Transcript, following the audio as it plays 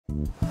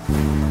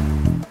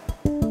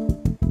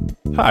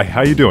Hi,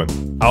 how you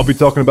doing? I'll be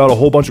talking about a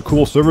whole bunch of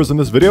cool servers in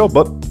this video,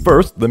 but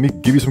first, let me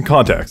give you some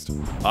context.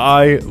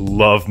 I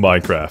love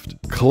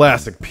Minecraft.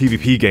 Classic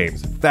PvP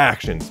games,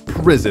 factions,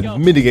 prison,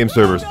 minigame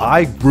servers.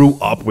 I grew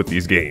up with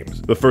these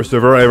games. The first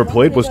server I ever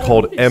played was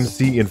called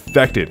MC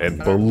Infected,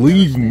 and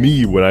believe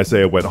me when I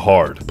say it went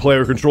hard.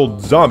 Player-controlled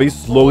zombies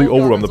slowly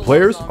overrun the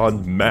players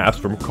on maps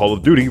from Call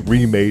of Duty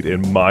remade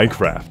in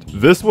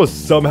Minecraft. This was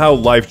somehow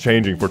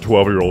life-changing for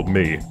 12-year-old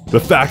me. The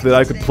fact that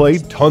I could play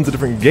tons of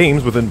different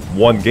games within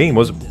one game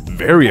was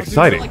very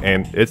exciting,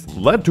 and it's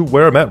led to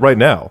where I'm at right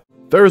now.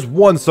 There's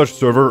one such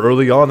server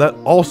early on that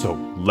also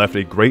left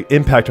a great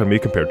impact on me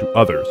compared to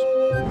others.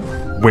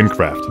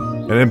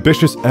 wynncraft, an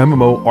ambitious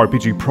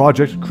MMORPG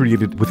project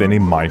created within a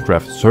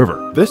Minecraft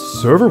server. This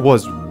server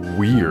was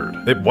weird.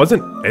 It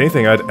wasn't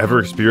anything I'd ever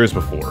experienced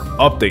before.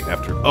 Update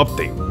after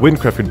update,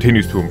 wynncraft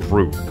continues to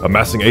improve,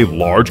 amassing a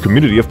large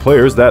community of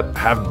players that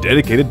have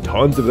dedicated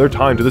tons of their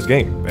time to this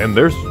game. And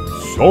there's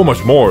so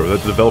much more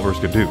that the developers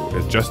can do.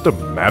 It's just a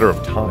matter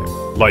of time.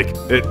 Like,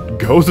 it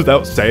goes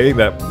without saying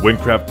that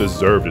wynncraft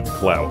deserved its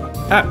clout.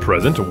 At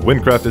present,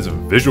 wynncraft is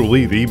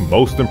visually the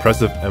most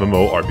impressive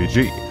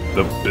MMORPG.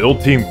 The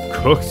build team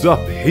cooks up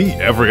heat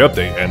every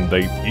update, and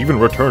they even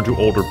return to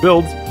older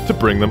builds to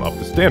bring them up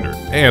to standard.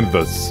 And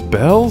the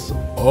spells?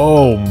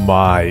 Oh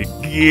my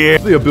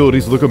god. The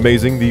abilities look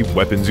amazing, the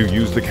weapons you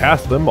use to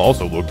cast them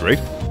also look great.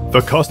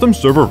 The custom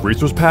server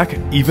resource pack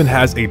even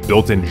has a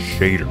built-in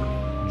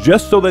shader,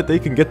 just so that they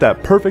can get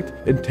that perfect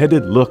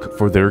intended look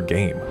for their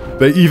game.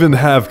 They even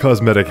have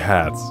cosmetic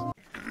hats.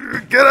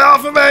 Get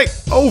off of me!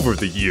 Over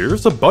the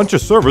years, a bunch of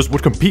servers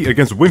would compete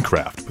against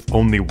wynncraft, with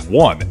only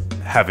one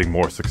having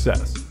more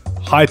success.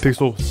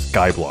 Hypixel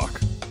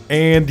Skyblock.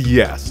 And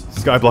yes,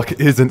 Skyblock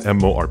is an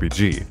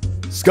MMORPG.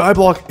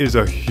 Skyblock is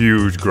a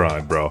huge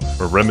grind, bro,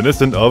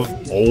 reminiscent of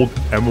old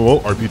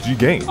MMORPG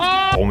games.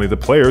 Only the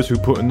players who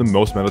put in the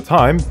most amount of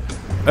time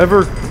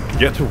ever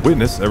get to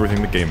witness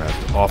everything the game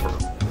has to offer.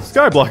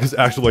 Skyblock is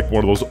actually like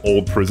one of those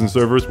old prison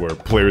servers where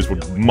players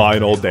would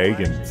mine all day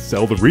and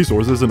sell the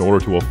resources in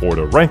order to afford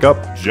a rank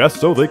up,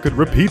 just so they could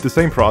repeat the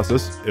same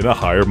process in a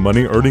higher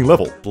money earning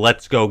level.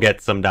 Let's go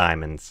get some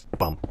diamonds.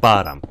 Bum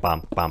ba dum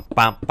bum bum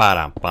bum ba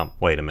dum bum.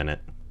 Wait a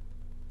minute.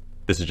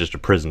 This is just a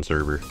prison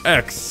server.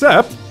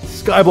 Except,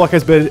 Skyblock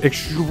has been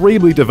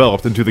extremely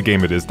developed into the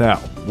game it is now.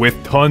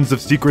 With tons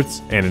of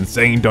secrets and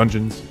insane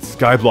dungeons,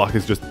 Skyblock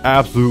is just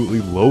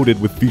absolutely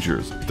loaded with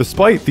features.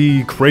 Despite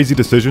the crazy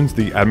decisions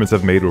the admins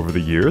have made over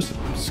the years,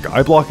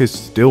 Skyblock is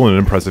still an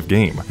impressive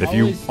game. If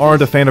you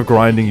aren't a fan of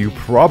grinding, you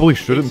probably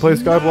shouldn't play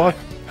Skyblock.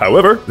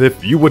 However,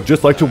 if you would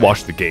just like to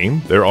watch the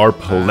game, there are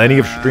plenty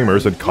of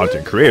streamers and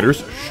content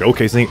creators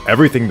showcasing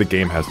everything the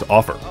game has to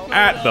offer.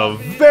 At the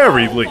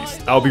very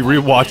least, I'll be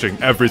rewatching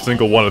every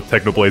single one of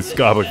Technoblade's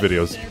Skyblock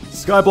videos.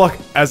 Skyblock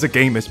as a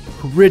game is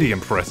pretty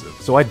impressive,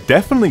 so I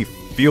definitely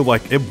feel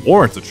like it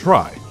warrants a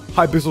try.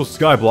 Hypixel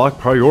Skyblock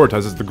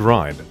prioritizes the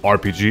grind.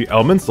 RPG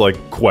elements like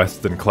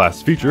quests and class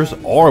features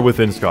are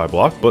within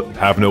Skyblock, but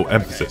have no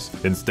emphasis.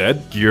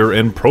 Instead, gear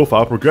and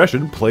profile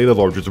progression play the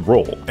largest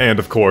role. And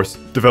of course,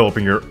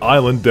 developing your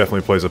island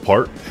definitely plays a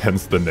part,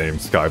 hence the name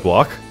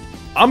Skyblock.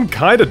 I'm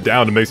kinda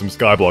down to make some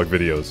Skyblock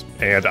videos,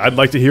 and I'd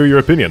like to hear your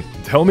opinion.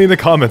 Tell me in the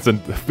comments and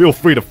feel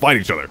free to fight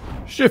each other.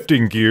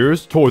 Shifting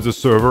gears towards a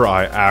server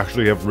I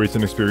actually have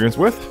recent experience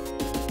with,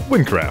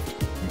 wynncraft.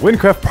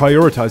 wynncraft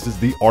prioritizes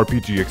the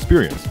RPG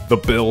experience. The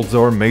builds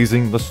are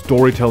amazing, the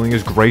storytelling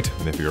is great,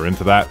 and if you're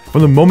into that,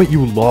 from the moment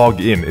you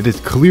log in, it is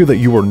clear that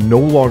you are no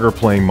longer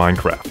playing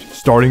Minecraft.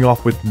 Starting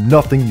off with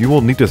nothing, you will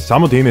need to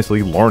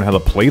simultaneously learn how to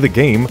play the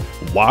game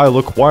while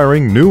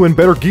acquiring new and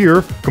better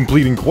gear,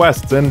 completing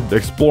quests, and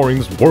exploring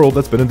this world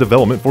that's been in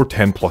development for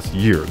 10 plus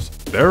years.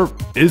 There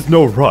is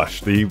no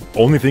rush, the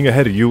only thing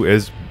ahead of you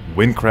is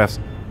wynncraft's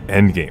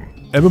endgame.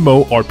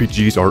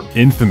 MMORPGs are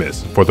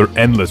infamous for their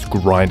endless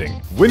grinding.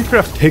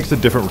 wynncraft takes a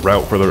different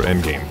route for their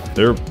endgame.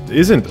 There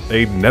isn't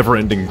a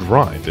never-ending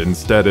grind,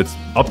 instead it's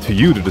up to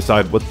you to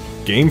decide what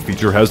game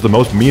feature has the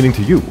most meaning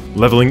to you.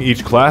 Leveling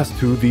each class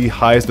to the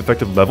highest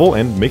effective level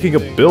and making a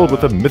build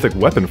with a mythic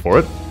weapon for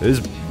it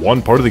is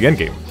one part of the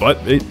endgame, but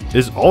it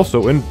is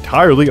also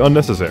entirely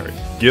unnecessary.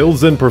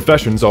 Guilds and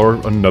professions are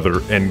another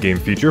endgame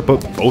feature, but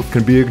both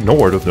can be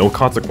ignored with no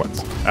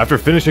consequence. After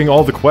finishing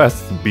all the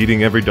quests,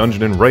 beating every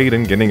dungeon and raid,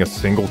 and getting a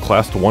single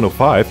class to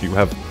 105, you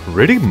have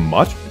pretty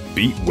much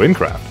beat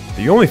wynncraft.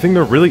 The only thing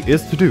there really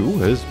is to do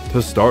is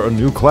to start a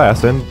new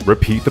class and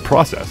repeat the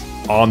process.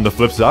 On the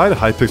flip side,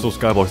 Hypixel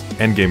Skyblock's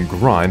endgame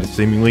grind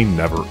seemingly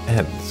never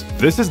ends.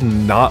 This is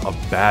not a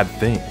bad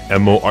thing.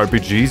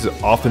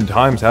 MMORPGs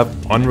oftentimes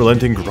have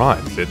unrelenting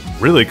grinds. It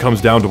really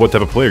comes down to what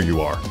type of player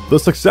you are. The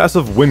success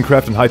of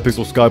wynncraft and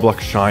Hypixel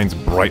Skyblock shines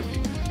brightly,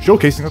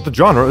 showcasing that the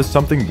genre is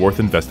something worth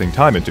investing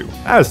time into.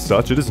 As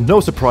such, it is no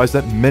surprise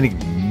that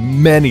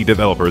many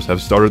developers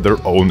have started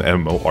their own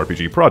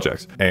MMORPG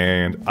projects,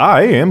 and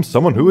I am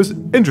someone who is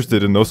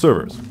interested in those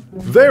servers.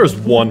 There's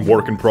one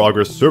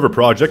work-in-progress server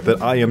project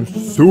that I am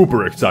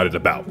super excited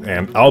about,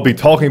 and I'll be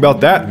talking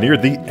about that near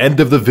the end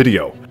of the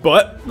video.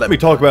 But let me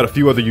talk about a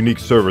few other unique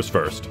servers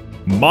first.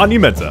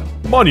 Monumenta.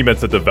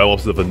 Monumenta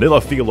develops the vanilla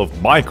feel of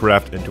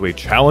Minecraft into a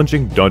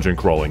challenging dungeon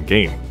crawling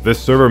game.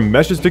 This server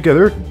meshes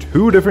together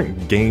two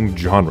different game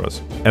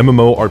genres,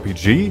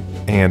 MMORPG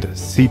and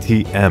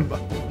CTM.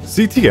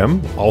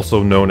 CTM,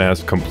 also known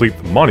as Complete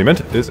the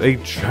Monument, is a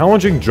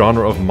challenging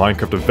genre of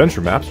Minecraft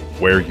adventure maps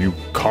where you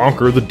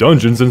conquer the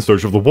dungeons in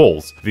search of the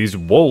wolves. These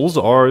wolves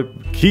are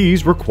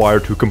keys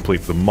required to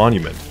complete the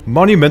monument.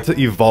 Monumenta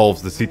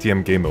evolves the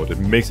CTM game mode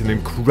and makes an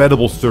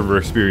incredible server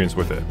experience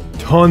with it.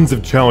 Tons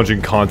of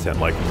challenging content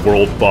like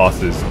world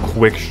bosses,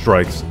 quick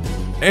strikes,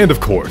 and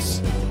of course,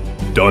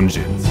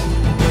 dungeons.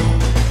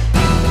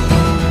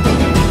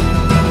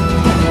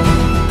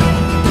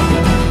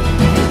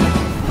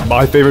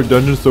 My favorite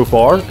dungeon so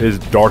far is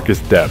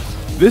Darkest Depths.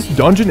 This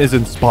dungeon is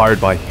inspired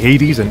by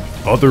Hades and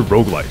other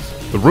roguelites.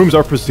 The rooms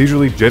are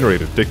procedurally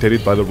generated,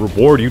 dictated by the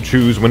reward you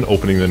choose when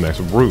opening the next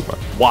room.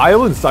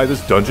 While inside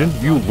this dungeon,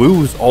 you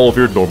lose all of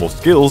your normal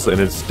skills and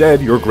instead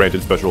you're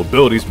granted special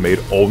abilities made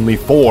only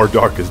for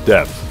Darkest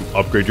Depths.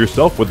 Upgrade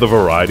yourself with a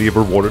variety of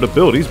rewarded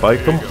abilities by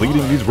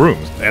completing these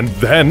rooms. And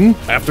then,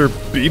 after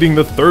beating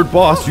the third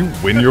boss, you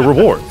win your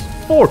rewards.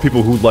 For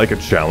people who like a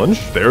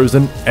challenge, there's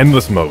an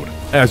endless mode.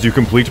 As you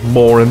complete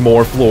more and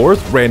more floors,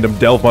 random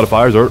delve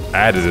modifiers are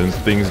added and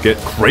things get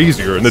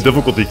crazier and the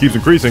difficulty keeps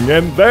increasing,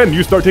 and then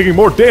you start taking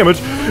more damage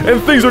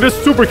and things are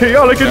just super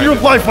chaotic and your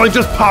lifeline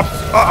just pops.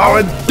 Uh-oh,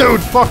 and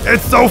dude, fuck,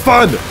 it's so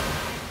fun!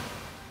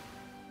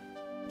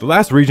 The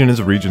last region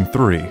is Region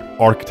 3,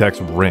 Architect's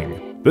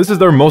Ring. This is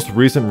their most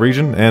recent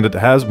region and it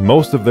has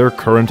most of their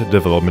current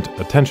development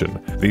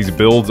attention. These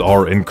builds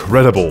are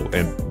incredible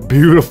and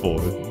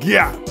beautiful.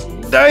 Yeah,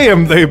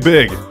 damn, they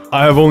big!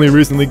 I have only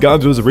recently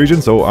gotten to this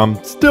region, so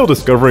I'm still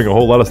discovering a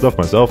whole lot of stuff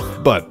myself,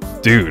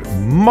 but dude,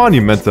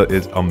 Monumenta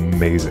is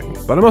amazing.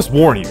 But I must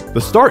warn you, the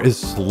start is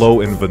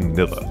slow and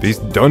vanilla. These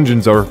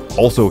dungeons are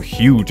also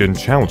huge and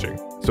challenging,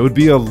 so it'd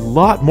be a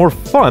lot more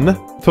fun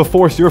to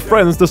force your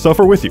friends to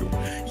suffer with you.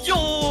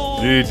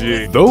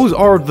 GG. Those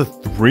are the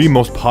 3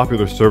 most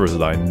popular servers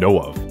that I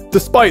know of.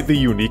 Despite the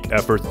unique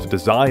efforts to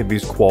design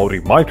these quality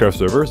Minecraft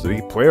servers,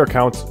 the player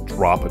counts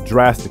drop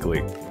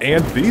drastically.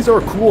 And these are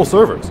cool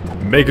servers.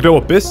 Megiddo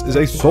Abyss is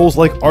a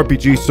Souls-like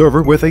RPG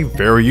server with a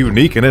very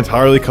unique and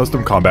entirely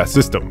custom combat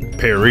system.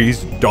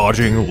 Parries,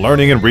 dodging,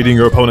 learning and reading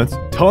your opponents,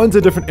 tons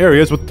of different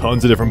areas with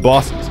tons of different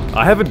bosses.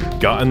 I haven't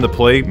gotten to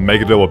play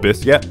Megiddo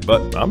Abyss yet,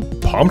 but I'm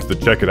pumped to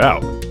check it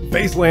out.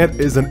 Faceland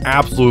is an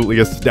absolutely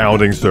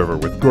astounding server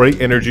with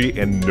great energy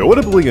and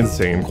notably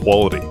insane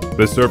quality.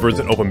 This server is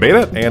an open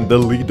beta and the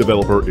lead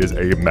developer is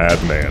a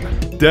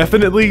madman.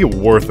 Definitely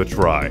worth a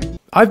try.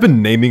 I've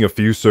been naming a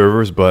few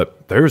servers,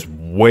 but there's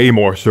way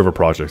more server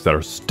projects that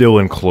are still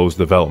in closed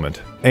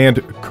development.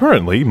 And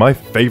currently, my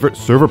favorite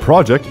server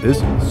project is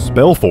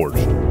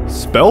Spellforged.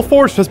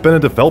 Spellforged has been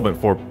in development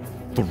for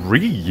 3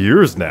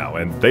 years now,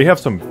 and they have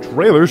some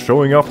trailers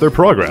showing off their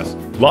progress.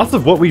 Lots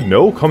of what we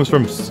know comes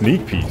from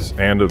sneak peeks,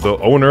 and the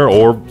owner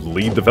or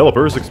lead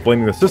developers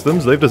explaining the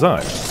systems they've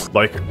designed.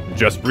 Like,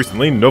 just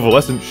recently,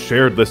 Novalescent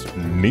shared this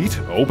neat,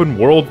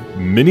 open-world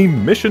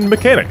mini-mission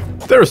mechanic.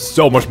 There's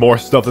so much more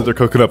stuff that they're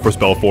cooking up for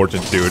Spellforged,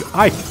 and dude,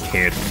 I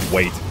can't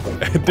wait.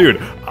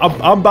 Dude,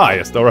 I'm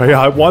biased, alright?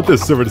 I want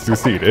this server to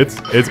succeed.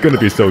 It's gonna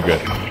be so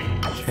good.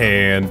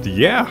 And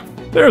yeah.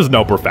 There's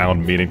no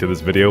profound meaning to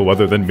this video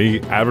other than me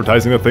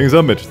advertising the things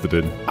I'm interested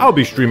in. I'll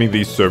be streaming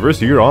these servers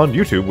here on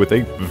YouTube with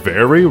a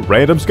very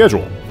random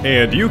schedule.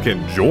 And you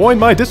can join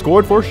my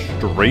Discord for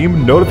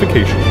stream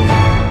notifications.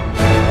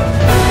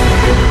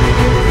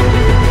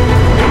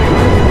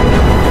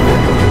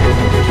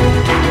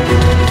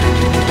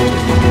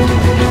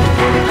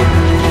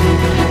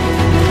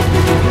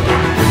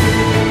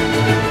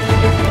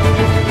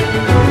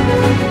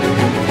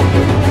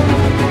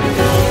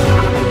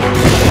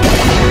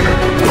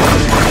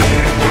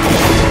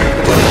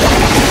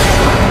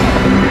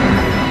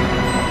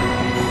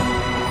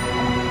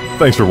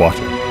 Thanks for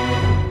watching.